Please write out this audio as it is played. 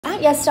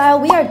Yes style,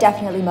 we are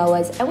definitely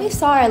MOAs, and we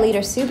saw our leader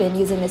Soobin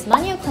using this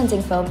Manyo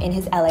cleansing foam in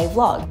his LA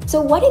vlog.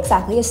 So what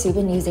exactly is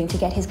Soobin using to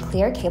get his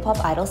clear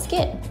K-pop idol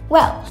skin?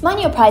 Well,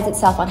 Manyo prides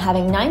itself on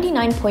having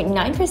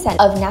 99.9%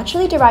 of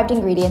naturally derived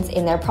ingredients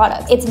in their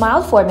products. Its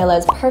mild formula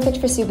is perfect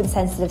for Soobin's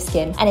sensitive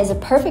skin and is a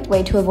perfect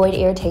way to avoid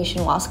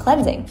irritation whilst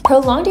cleansing.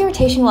 Prolonged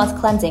irritation whilst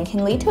cleansing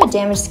can lead to a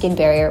damaged skin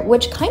barrier,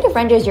 which kind of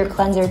renders your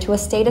cleanser to a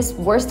status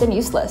worse than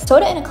useless.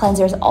 Soda in a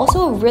cleanser is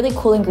also a really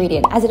cool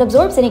ingredient, as it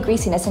absorbs any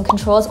greasiness and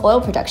controls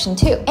oil production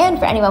too. And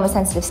for anyone with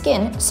sensitive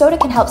skin, soda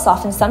can help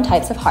soften some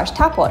types of harsh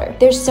tap water.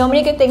 There's so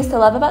many good things to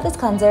love about this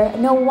cleanser,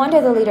 no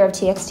wonder the leader of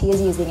TXT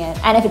is using it.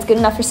 And if it's good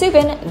enough for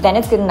Soobin, then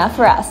it's good enough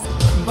for us.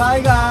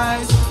 Bye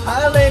guys,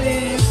 hi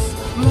ladies.